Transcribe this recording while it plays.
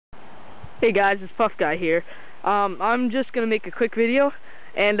Hey guys, it's Puff Guy here. I'm just gonna make a quick video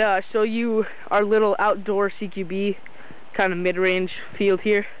and show you our little outdoor CQB kind of mid-range field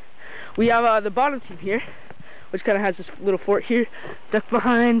here. We have the bottom team here, which kind of has this little fort here, ducked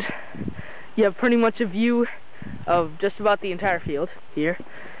behind. You have pretty much a view of just about the entire field here.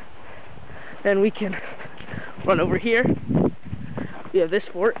 Then we can run over here. We have this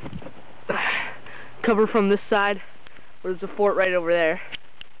fort, cover from this side, where there's a fort right over there.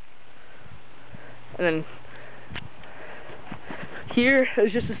 And then here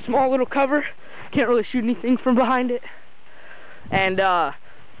is just a small little cover. Can't really shoot anything from behind it. And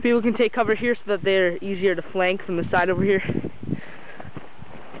people can take cover here so that they're easier to flank from the side over here.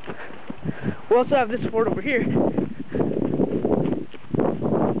 We also have this fort over here,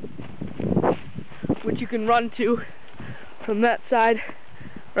 which you can run to from that side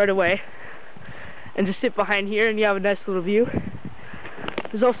right away and just sit behind here and you have a nice little view.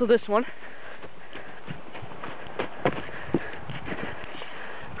 There's also this one.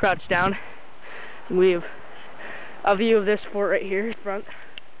 Crouch down. We have a view of this fort right here in front.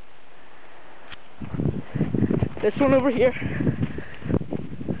 This one over here.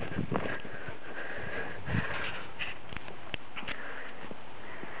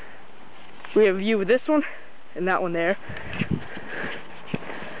 We have a view of this one and that one there.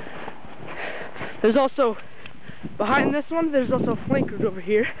 There's also, behind this one, there's also a flank route over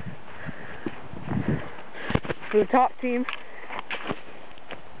here for the top team.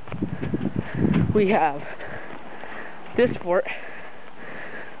 We have this fort,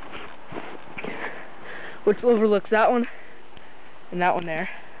 which overlooks that one and that one there.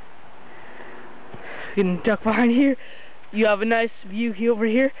 You can duck behind here. You have a nice view over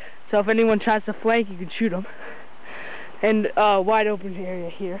here, so if anyone tries to flank, you can shoot them. And wide open area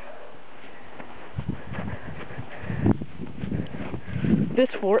here. This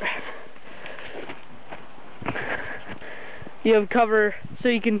fort, you have cover, so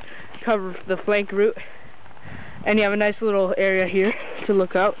you can cover the flank route, and you have a nice little area here to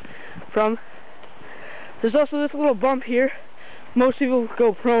look out from. There's also this little bump here. Most people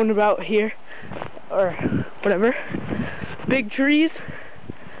go prone about here or whatever. Big trees.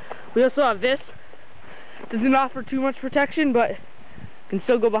 We also have this. Doesn't offer too much protection, but can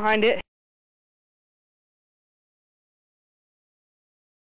still go behind it.